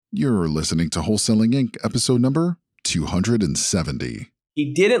You're listening to Wholesaling Inc., episode number 270.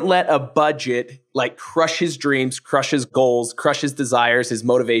 He didn't let a budget crush his dreams, crush his goals, crush his desires, his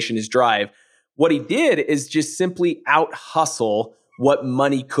motivation, his drive. What he did is just simply out hustle what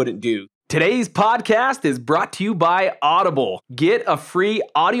money couldn't do. Today's podcast is brought to you by Audible. Get a free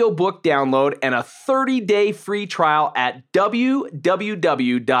audiobook download and a 30-day free trial at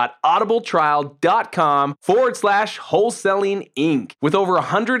www.audibletrial.com/wholesaling inc. With over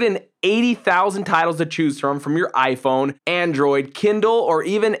 180,000 titles to choose from your iPhone, Android, Kindle, or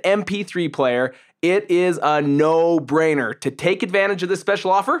even MP3 player, it is a no-brainer. To take advantage of this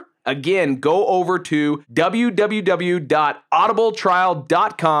special offer, again, go over to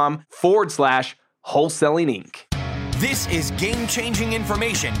www.audibletrial.com/wholesaling inc. This is game-changing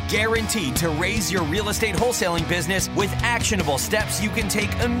information guaranteed to raise your real estate wholesaling business with actionable steps you can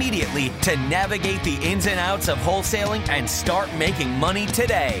take immediately to navigate the ins and outs of wholesaling and start making money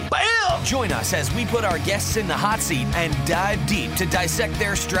today. Bam! Join us as we put our guests in the hot seat and dive deep to dissect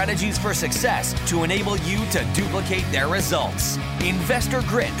their strategies for success to enable you to duplicate their results. Investor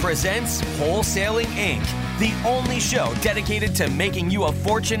Grit presents Wholesaling Inc., the only show dedicated to making you a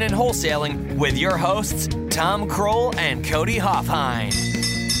fortune in wholesaling with your hosts, Tom Kroll and Cody Hoffheim.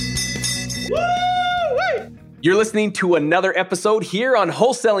 Woo-wee! You're listening to another episode here on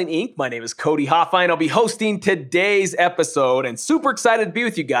Wholesaling Inc. My name is Cody Hoffheim. I'll be hosting today's episode and super excited to be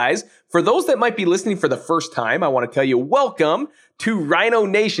with you guys. For those that might be listening for the first time, I want to tell you welcome to Rhino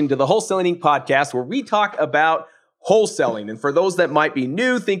Nation, to the Wholesaling Inc. podcast, where we talk about wholesaling. And for those that might be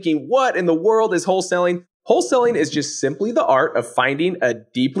new, thinking, what in the world is wholesaling? Wholesaling is just simply the art of finding a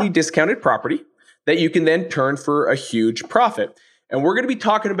deeply discounted property that you can then turn for a huge profit. And we're going to be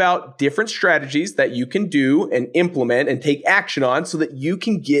talking about different strategies that you can do and implement and take action on so that you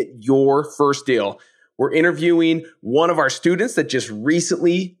can get your first deal. We're interviewing one of our students that just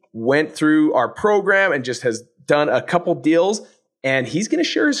recently went through our program and just has done a couple deals. And he's going to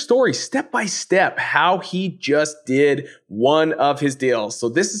share his story step by step, how he just did one of his deals. So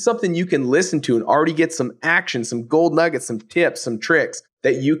this is something you can listen to and already get some action, some gold nuggets, some tips, some tricks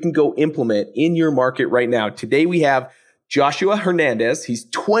that you can go implement in your market right now. Today we have Joshua Hernandez. He's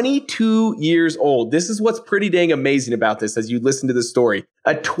 22 years old. This is what's pretty dang amazing about this as you listen to the story.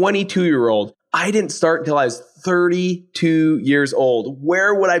 A 22-year-old. I didn't start until I was 32 years old.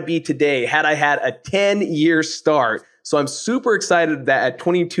 Where would I be today had I had a 10-year start? So I'm super excited that at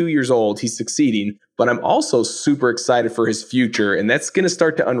 22 years old, he's succeeding, but I'm also super excited for his future. And that's going to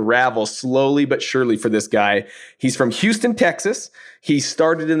start to unravel slowly but surely for this guy. He's from Houston, Texas. He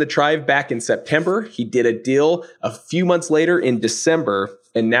started in the tribe back in September. He did a deal a few months later in December,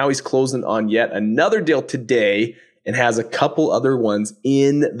 and now he's closing on yet another deal today and has a couple other ones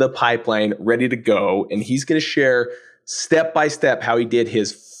in the pipeline ready to go. And he's going to share step by step how he did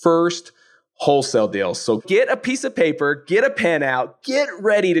his first wholesale deals. So get a piece of paper, get a pen out, get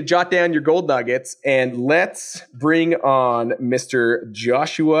ready to jot down your gold nuggets, and let's bring on Mr.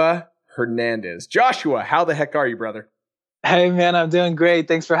 Joshua Hernandez. Joshua, how the heck are you, brother? Hey, man, I'm doing great.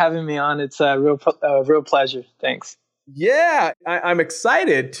 Thanks for having me on. It's a real pleasure. Thanks. Yeah, I'm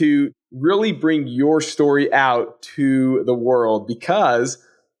excited to really bring your story out to the world because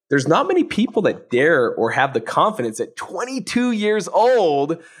there's not many people that dare or have the confidence at 22 years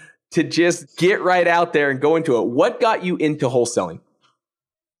old to just get right out there and go into it. What got you into wholesaling?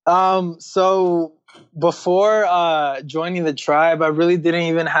 So before joining the tribe, I really didn't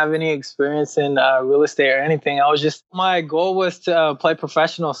even have any experience in real estate or anything. My goal was to play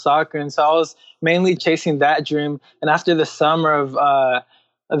professional soccer. And so I was mainly chasing that dream. And after the summer of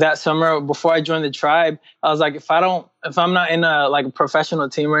that summer, before I joined the tribe, I was like, if I'm not in a professional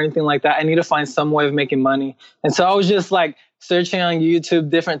team or anything like that, I need to find some way of making money. And so I was just searching on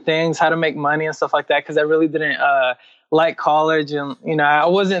YouTube, different things, how to make money and stuff like that. Cause I really didn't like college and, I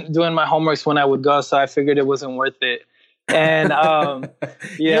wasn't doing my homeworks when I would go. So I figured it wasn't worth it. And yeah.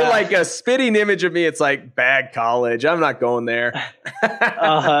 You're like a spitting image of me. It's like bad college. I'm not going there.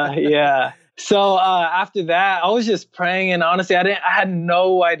 Yeah. So after that, I was just praying, and honestly, I had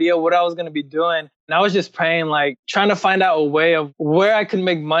no idea what I was going to be doing. And I was just praying, trying to find out a way of where I could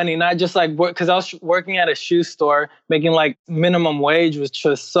make money, not just work, because I was working at a shoe store, making minimum wage, which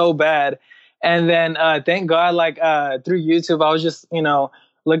was so bad. And then thank God, through YouTube, I was just,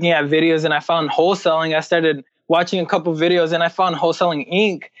 looking at videos, and I found wholesaling. I started watching a couple videos, and I found Wholesaling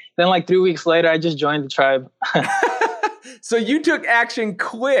Inc. Then 3 weeks later, I just joined the tribe. So you took action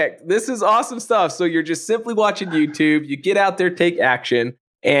quick. This is awesome stuff. So you're just simply watching YouTube. You get out there, take action.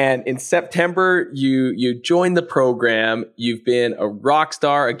 And in September, you joined the program. You've been a rock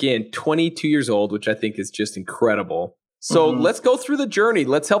star, again, 22 years old, which I think is just incredible. So let's go through the journey.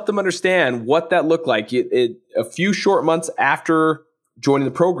 Let's help them understand what that looked like. A few short months after joining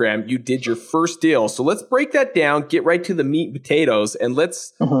the program, you did your first deal. So let's break that down, get right to the meat and potatoes, and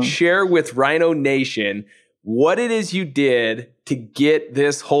let's share with Rhino Nation what it is you did to get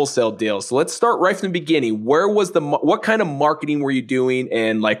this wholesale deal. So let's start right from the beginning. What kind of marketing were you doing,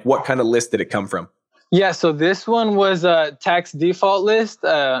 and like what kind of list did it come from? Yeah, so this one was a tax default list.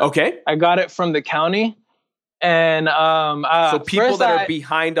 Okay. I got it from the county. And so people that are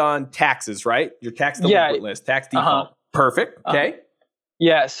behind on taxes, right? Your tax delinquent list, tax default. Perfect. Okay.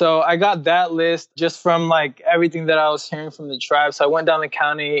 Yeah, so I got that list just from like everything that I was hearing from the tribe. So I went down the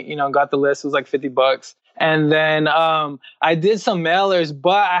county, got the list. It was like $50. And then I did some mailers,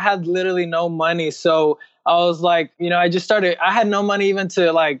 but I had literally no money. So I was like, I had no money even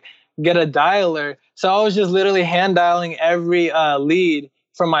to like get a dialer. So I was just literally hand dialing every lead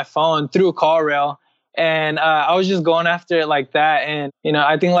from my phone through a call rail. And I was just going after it like that. And,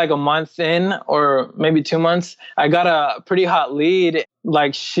 I think like a month in or maybe 2 months, I got a pretty hot lead.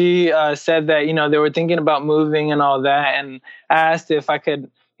 Like she said that, they were thinking about moving and all that. And I asked if I could,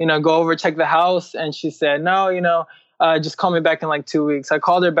 go over, check the house. And she said, no, just call me back in like 2 weeks. I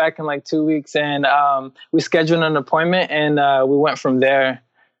called her back in like 2 weeks and we scheduled an appointment and we went from there.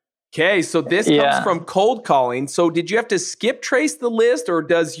 Okay, so this comes from cold calling. So did you have to skip trace the list, or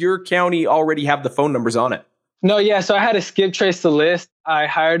does your county already have the phone numbers on it? No, yeah. So I had to skip trace the list. I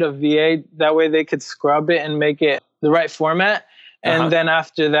hired a VA. That way they could scrub it and make it the right format. And then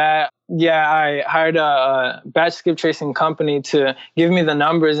after that, I hired a batch skip tracing company to give me the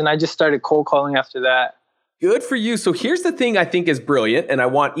numbers. And I just started cold calling after that. Good for you. So here's the thing I think is brilliant. And I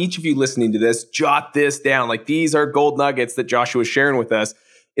want each of you listening to this, jot this down. Like these are gold nuggets that Joshua is sharing with us.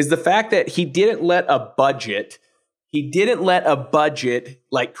 Is the fact that he didn't let a budget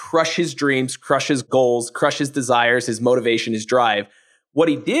like crush his dreams, crush his goals, crush his desires, his motivation, his drive. What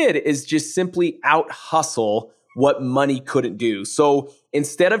he did is just simply out hustle what money couldn't do. So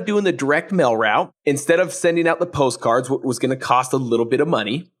instead of doing the direct mail route, instead of sending out the postcards, what was going to cost a little bit of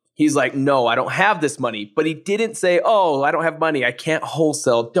money, he's like, no, I don't have this money. But he didn't say, oh, I don't have money. I can't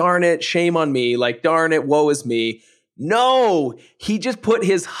wholesale. Darn it. Shame on me. Like, darn it. Woe is me. No, he just put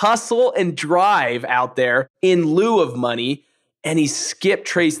his hustle and drive out there in lieu of money, and he skip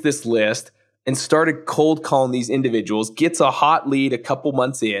traced this list and started cold calling these individuals, gets a hot lead a couple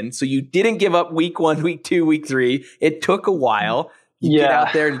months in. So you didn't give up week 1, week 2, week 3. It took a while. You get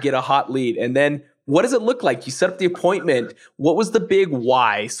out there and get a hot lead. And then what does it look like? You set up the appointment. What was the big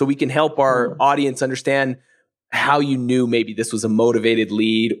why? So we can help our audience understand how you knew maybe this was a motivated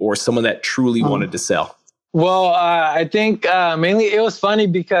lead or someone that truly wanted to sell. Well, I think mainly it was funny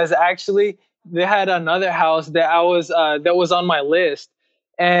because actually they had another house that that was on my list.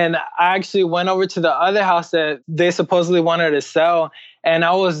 And I actually went over to the other house that they supposedly wanted to sell. And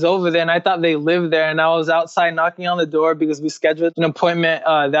I was over there and I thought they lived there. And I was outside knocking on the door because we scheduled an appointment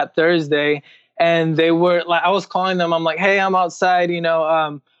that Thursday. And they were like, I was calling them. I'm like, hey, I'm outside,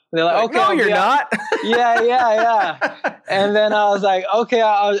 they're like, okay. No, you're not. Yeah. And then I was like, okay,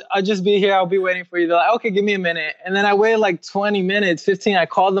 I'll just be here. I'll be waiting for you. They're like, okay, give me a minute. And then I waited like 20 minutes, 15. I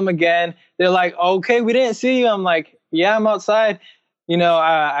called them again. They're like, okay, we didn't see you. I'm like, yeah, I'm outside.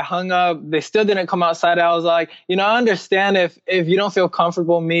 I hung up. They still didn't come outside. I was like, I understand if you don't feel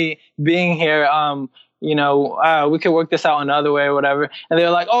comfortable me being here, we could work this out another way or whatever. And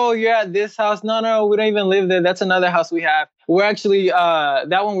they're like, oh, you're at this house? No, we don't even live there. That's another house we have. We're actually,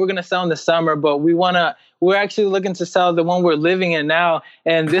 that one we're going to sell in the summer, but we're actually looking to sell the one we're living in now.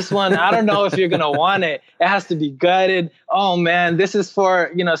 And this one, I don't know if you're going to want it. It has to be gutted. Oh man, this is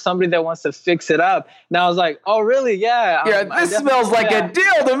for, somebody that wants to fix it up. And I was like, oh really? Yeah. This smells like a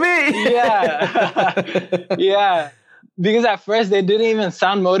deal to me. Yeah. Yeah. Because at first they didn't even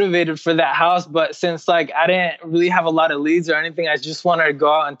sound motivated for that house. But since I didn't really have a lot of leads or anything, I just wanted to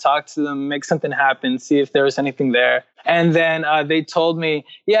go out and talk to them, make something happen, see if there was anything there. And then they told me,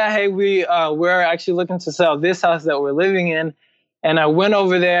 yeah, hey, we're actually looking to sell this house that we're living in. And I went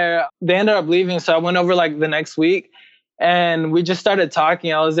over there. They ended up leaving. So I went over the next week and we just started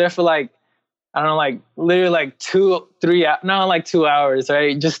talking. I was there for literally 2 hours,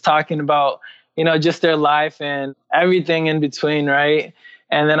 right? Just talking about, just their life and everything in between, right?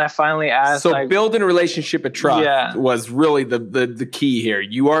 And then I finally asked. So building a relationship at trust was really the key here.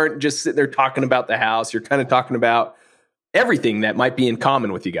 You aren't just sitting there talking about the house. You're kind of talking about everything that might be in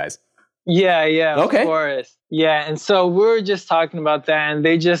common with you guys. Yeah, okay. Of course. Yeah, and so we were just talking about that, and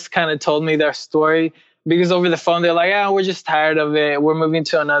they just kind of told me their story because over the phone they're like, "Yeah, we're just tired of it. We're moving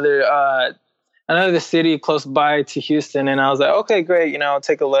to another city close by to Houston." And I was like, okay, great. I'll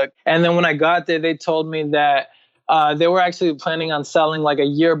take a look. And then when I got there, they told me that They were actually planning on selling like a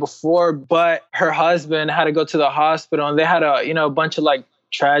year before, but her husband had to go to the hospital, and they had a bunch of like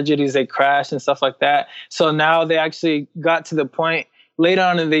tragedies. They crashed and stuff like that. So now they actually got to the point later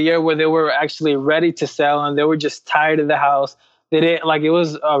on in the year where they were actually ready to sell, and they were just tired of the house. They didn't like, it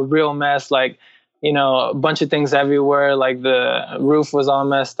was a real mess. Like, a bunch of things everywhere. Like the roof was all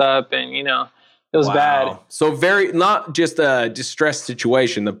messed up, and it was bad. So not just a distressed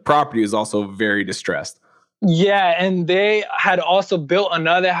situation. The property was also very distressed. Yeah, and they had also built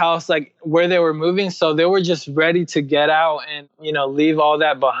another house like where they were moving, so they were just ready to get out and leave all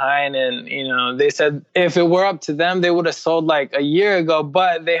that behind. And they said if it were up to them, they would have sold like a year ago,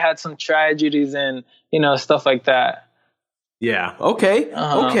 but they had some tragedies and stuff like that. Yeah. Okay.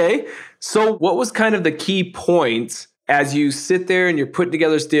 Okay. So what was kind of the key points as you sit there and you're putting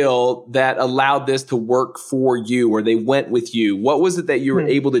together this deal that allowed this to work for you, or they went with you? What was it that you were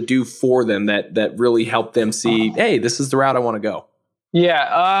able to do for them that really helped them see, hey, this is the route I want to go?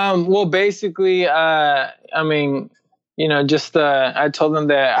 Yeah. Well, basically, I told them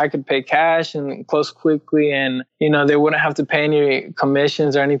that I could pay cash and close quickly, and, they wouldn't have to pay any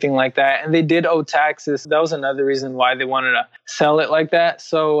commissions or anything like that. And they did owe taxes. That was another reason why they wanted to sell it like that.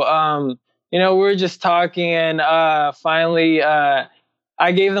 So, we were just talking, and finally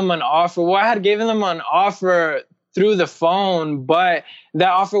I gave them an offer. Well, I had given them an offer through the phone, but that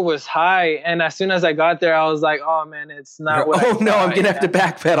offer was high. And as soon as I got there, I was like, oh man, it's not what I thought. No, I'm going to have to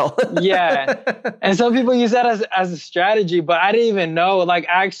backpedal. Yeah. And some people use that as a strategy, but I didn't even know. Like,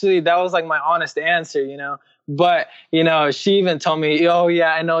 actually, that was like my honest answer, But, she even told me, oh,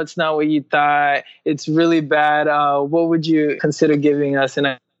 yeah, I know it's not what you thought. It's really bad. What would you consider giving us? And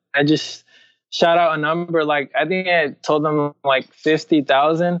I just shout out a number. Like, I think I told them like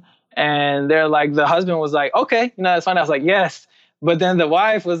 50,000. And they're like, the husband was like, okay, that's fine. I was like, yes. But then the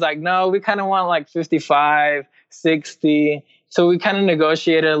wife was like, no, we kind of want like 55, 60. So we kind of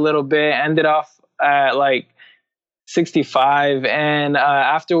negotiated a little bit, ended off at like 65. And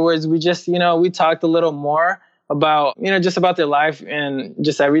afterwards, we just, we talked a little more about, just about their life and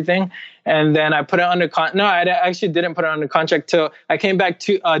just everything. And then I put it under no, I actually didn't put it under contract till I came back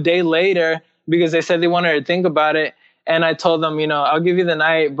a day later, because they said they wanted to think about it. And I told them, I'll give you the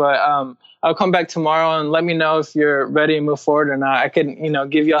night, but I'll come back tomorrow and let me know if you're ready to move forward or not. I could,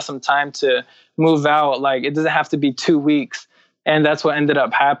 give y'all some time to move out. Like, it doesn't have to be 2 weeks. And that's what ended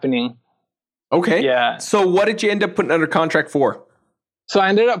up happening. Okay. Yeah. So what did you end up putting under contract for? So I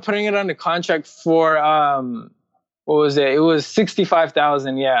ended up putting it under contract for, what was it? It was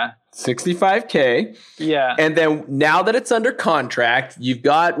 65,000. Yeah. 65K. Yeah. And then now that it's under contract, you've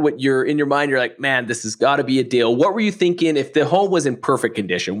got what you're in your mind. You're like, man, this has got to be a deal. What were you thinking if the home was in perfect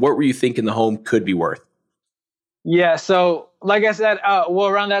condition? What were you thinking the home could be worth? Yeah. So like I said,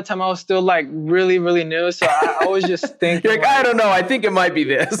 around that time I was still like really, really new. So I was just thinking. You're like, I don't know. I think it might be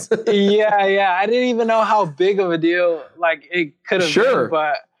this. Yeah. I didn't even know how big of a deal like it could have been.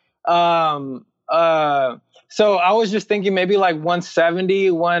 But so I was just thinking maybe like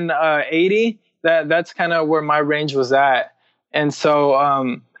 170, 180. That's kind of where my range was at. And so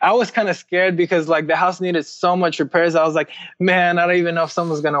I was kind of scared because like the house needed so much repairs. I was like, man, I don't even know if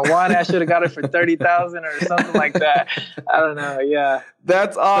someone's going to want it. I should have got it for 30,000 or something like that. I don't know. Yeah.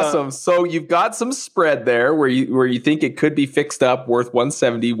 That's awesome. So you've got some spread there where you think it could be fixed up worth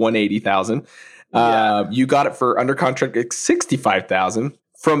 170, 180,000. You got it for under contract at 65,000.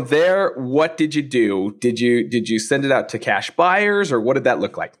 From there, what did you do? Did you send it out to cash buyers, or what did that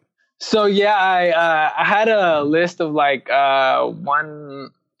look like? So yeah, I had a list of like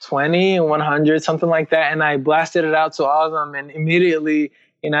 120, 100, something like that, and I blasted it out to all of them. And immediately,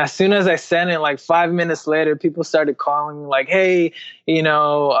 as soon as I sent it, like 5 minutes later, people started calling me like, "Hey,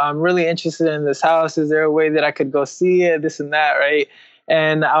 I'm really interested in this house. Is there a way that I could go see it? This and that, right?"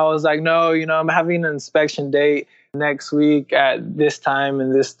 And I was like, "No, I'm having an inspection date next week at this time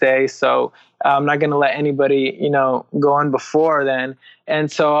and this day. So I'm not going to let anybody, go on before then." And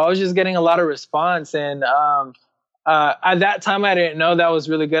so I was just getting a lot of response. And at that time, I didn't know that was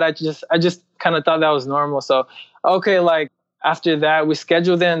really good. I just kind of thought that was normal. So, okay, like after that, we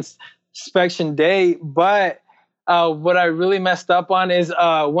scheduled the inspection date. But what I really messed up on is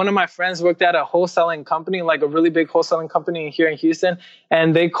one of my friends worked at a wholesaling company, like a really big wholesaling company here in Houston.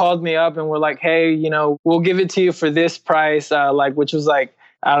 And they called me up and were like, "Hey, we'll give it to you for this price," which was like,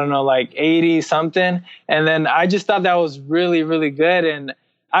 I don't know, like 80 something. And then I just thought that was really, really good. And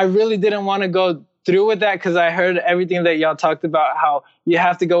I really didn't want to go through with that because I heard everything that y'all talked about, how you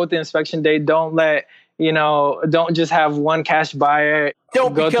have to go with the inspection date. Don't let, don't just have one cash buyer.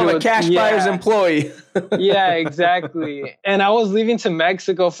 Don't become a cash buyer's employee. Yeah, exactly. And I was leaving to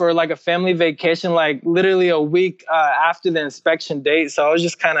Mexico for like a family vacation, like literally a week after the inspection date. So I was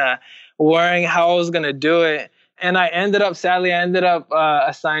just kind of worrying how I was going to do it. And sadly, I ended up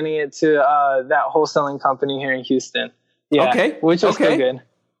assigning it to that wholesaling company here in Houston. Yeah, okay. Which was still good.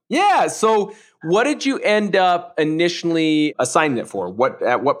 Yeah. So what did you end up initially assigning it for?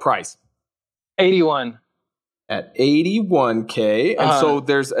 At what price? 81. At 81K. And so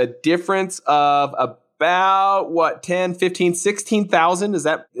there's a difference of about 10, 15, 16,000. Is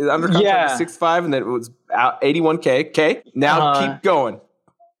that under contract 65? And then it was 81K. Okay. Now keep going.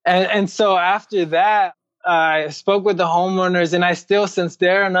 And so after that, I spoke with the homeowners, and since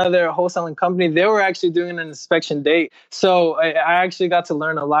they're another wholesaling company, they were actually doing an inspection date. So I actually got to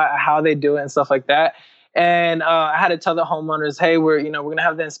learn a lot how they do it and stuff like that. And I had to tell the homeowners, hey, we're going to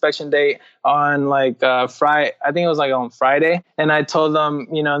have the inspection date on Friday. I think it was on Friday. And I told them,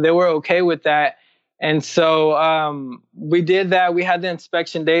 they were okay with that. And so we did that. We had the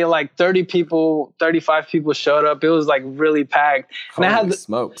inspection day, 30 people, 35 people showed up. It was really packed. And Holy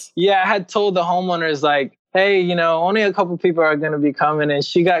smokes. Yeah, I had told the homeowners hey, only a couple people are going to be coming. And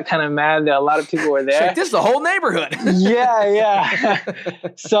she got kind of mad that a lot of people were there. This is the whole neighborhood. Yeah.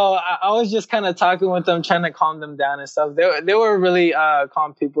 So I was just kind of talking with them, trying to calm them down and stuff. They were really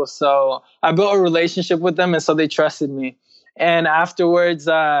calm people. So I built a relationship with them. And so they trusted me. And afterwards,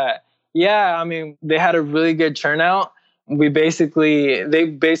 they had a really good turnout. They basically,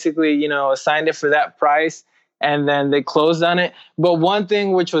 assigned it for that price, and then they closed on it. But one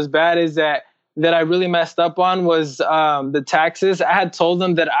thing which was bad is that I really messed up on was the taxes. I had told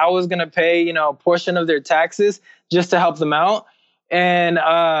them that I was going to pay, a portion of their taxes just to help them out. And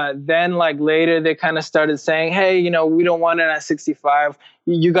then later they kind of started saying, hey, we don't want it at 65.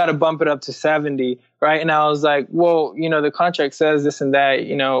 You got to bump it up to 70. Right. And I was like, well, the contract says this and that,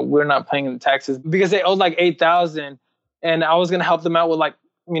 we're not paying the taxes, because they owed 8,000, and I was going to help them out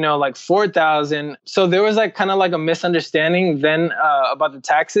with 4,000. So there was kind of a misunderstanding then about the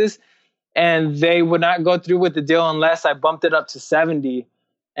taxes, and they would not go through with the deal unless I bumped it up to 70.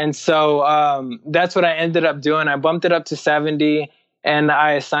 And so that's what I ended up doing. I bumped it up to 70, and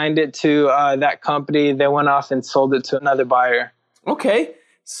I assigned it to that company. They went off and sold it to another buyer. Okay.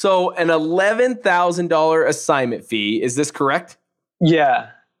 So an $11,000 assignment fee. Is this correct? Yeah.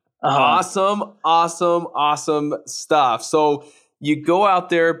 Awesome stuff. So you go out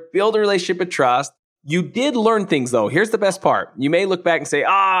there, build a relationship of trust. You did learn things, though. Here's the best part. You may look back and say,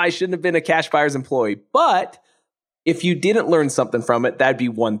 I shouldn't have been a cash buyer's employee. But if you didn't learn something from it, that'd be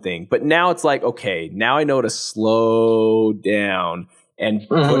one thing. But now it's okay, now I know to slow down and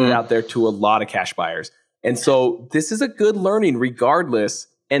put it out there to a lot of cash buyers. And so this is a good learning regardless,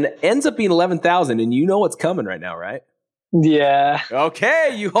 and it ends up being 11,000, and you know what's coming right now, right? Yeah.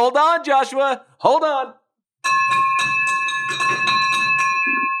 Okay, you hold on, Joshua. Hold on.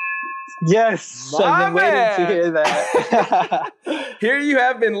 Yes, I've been waiting to hear that. Here you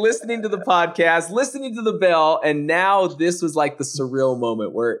have been listening to the podcast, listening to the bell, and now this was the surreal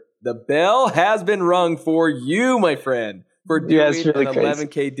moment where the bell has been rung for you, my friend, for doing really an crazy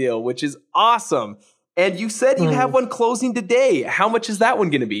 11K deal, which is awesome. And you said you have one closing today. How much is that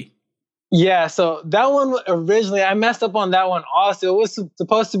one going to be? Yeah, so that one originally, I messed up on that one also. It was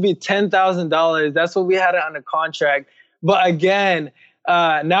supposed to be $10,000. That's what we had it on the contract. But again,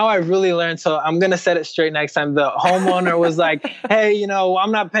 now I really learned, so I'm going to set it straight next time. The homeowner was like, hey,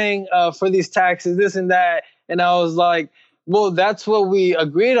 I'm not paying for these taxes, this and that. And I was like, well, that's what we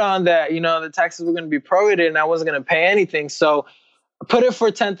agreed on, that, the taxes were going to be prorated and I wasn't going to pay anything. So I put it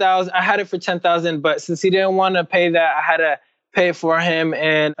for $10,000. I had it for $10,000, but since he didn't want to pay that, I had to pay it for him,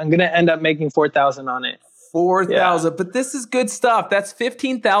 and I'm going to end up making $4,000 on it. $4,000, but this is good stuff. That's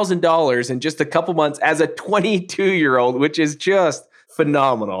 $15,000 in just a couple months as a 22-year-old, which is just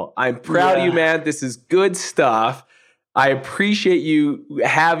phenomenal. I'm proud of you, man. This is good stuff. I appreciate you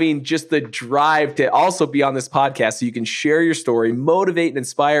having just the drive to also be on this podcast so you can share your story, motivate and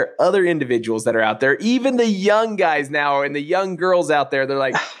inspire other individuals that are out there, even the young guys now and the young girls out there. They're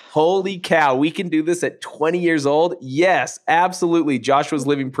like, holy cow, we can do this at 20 years old. Yes, absolutely. Joshua's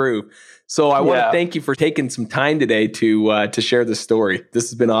living proof. So I want to thank you for taking some time today to share this story. This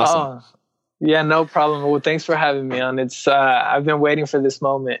has been awesome. Yeah, no problem. Well, thanks for having me on. It's I've been waiting for this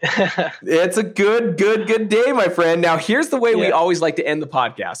moment. It's a good day, my friend. Now, here's the way we always like to end the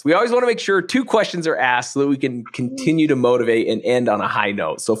podcast. We always want to make sure 2 questions are asked so that we can continue to motivate and end on a high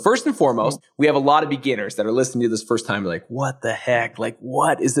note. So first and foremost, we have a lot of beginners that are listening to this first time. Like, what the heck? Like,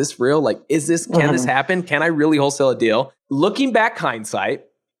 what? Is this real? Like, can this happen? Can I really wholesale a deal? Looking back hindsight,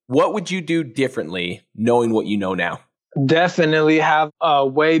 what would you do differently knowing what you know now? Definitely have a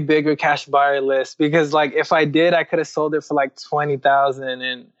way bigger cash buyer list, because like if I did, I could have sold it for like 20,000.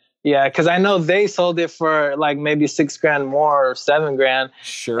 And yeah, because I know they sold it for like maybe $6,000 more or $7,000.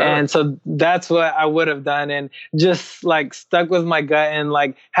 Sure. And so that's what I would have done, and just like stuck with my gut and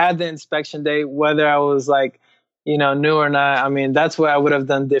like had the inspection date, whether I was like, new or not. I mean, that's what I would have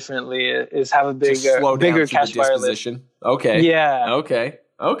done differently, is have a bigger cash buyer list. Okay. Yeah. Okay.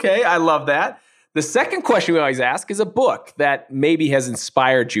 I love that. The second question we always ask is a book that maybe has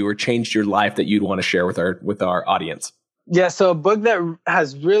inspired you or changed your life that you'd want to share with our audience. Yeah, so a book that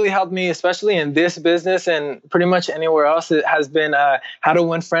has really helped me, especially in this business and pretty much anywhere else, it has been How to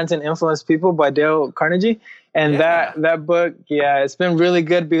Win Friends and Influence People by Dale Carnegie. And that book, it's been really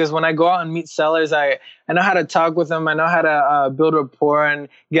good, because when I go out and meet sellers, I know how to talk with them. I know how to build rapport and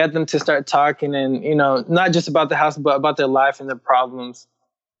get them to start talking, and, not just about the house, but about their life and their problems.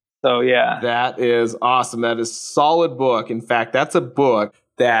 So, yeah. That is awesome. That is a solid book. In fact, that's a book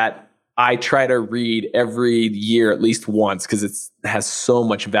that I try to read every year at least once, because it has so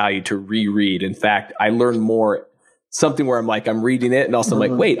much value to reread. In fact, I learn more, something where I'm reading it and also I'm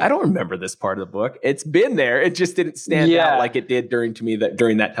like, wait, I don't remember this part of the book. It's been there. It just didn't stand out like it did during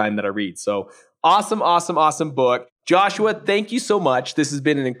that time that I read. So awesome book. Joshua, thank you so much. This has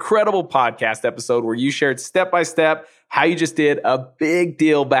been an incredible podcast episode where you shared step-by-step how you just did a big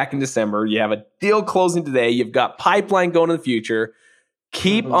deal back in December. You have a deal closing today. You've got pipeline going in the future.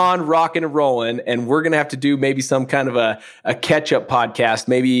 Keep on rocking and rolling, and we're going to have to do maybe some kind of a catch-up podcast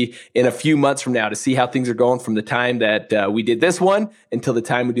maybe in a few months from now to see how things are going from the time that we did this one until the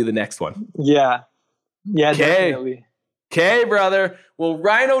time we do the next one. Yeah, definitely. Okay, brother. Well,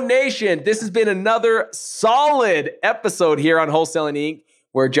 Rhino Nation, this has been another solid episode here on Wholesaling Inc.,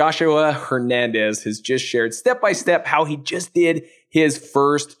 where Joshua Hernandez has just shared step-by-step how he just did his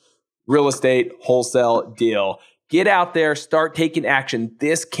first real estate wholesale deal. Get out there, start taking action.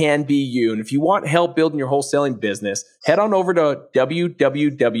 This can be you. And if you want help building your wholesaling business, head on over to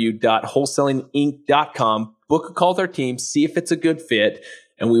www.wholesalinginc.com, book a call with our team, see if it's a good fit,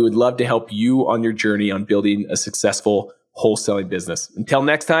 and we would love to help you on your journey on building a successful wholesaling business. Until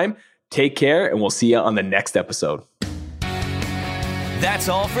next time, take care, and we'll see you on the next episode. That's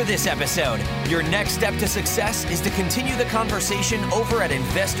all for this episode. Your next step to success is to continue the conversation over at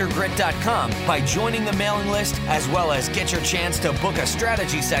investorgrid.com by joining the mailing list, as well as get your chance to book a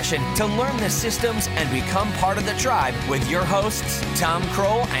strategy session to learn the systems and become part of the tribe with your hosts, Tom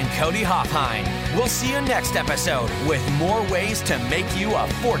Kroll and Cody Hoffheim. We'll see you next episode with more ways to make you a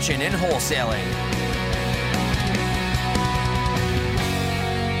fortune in wholesaling.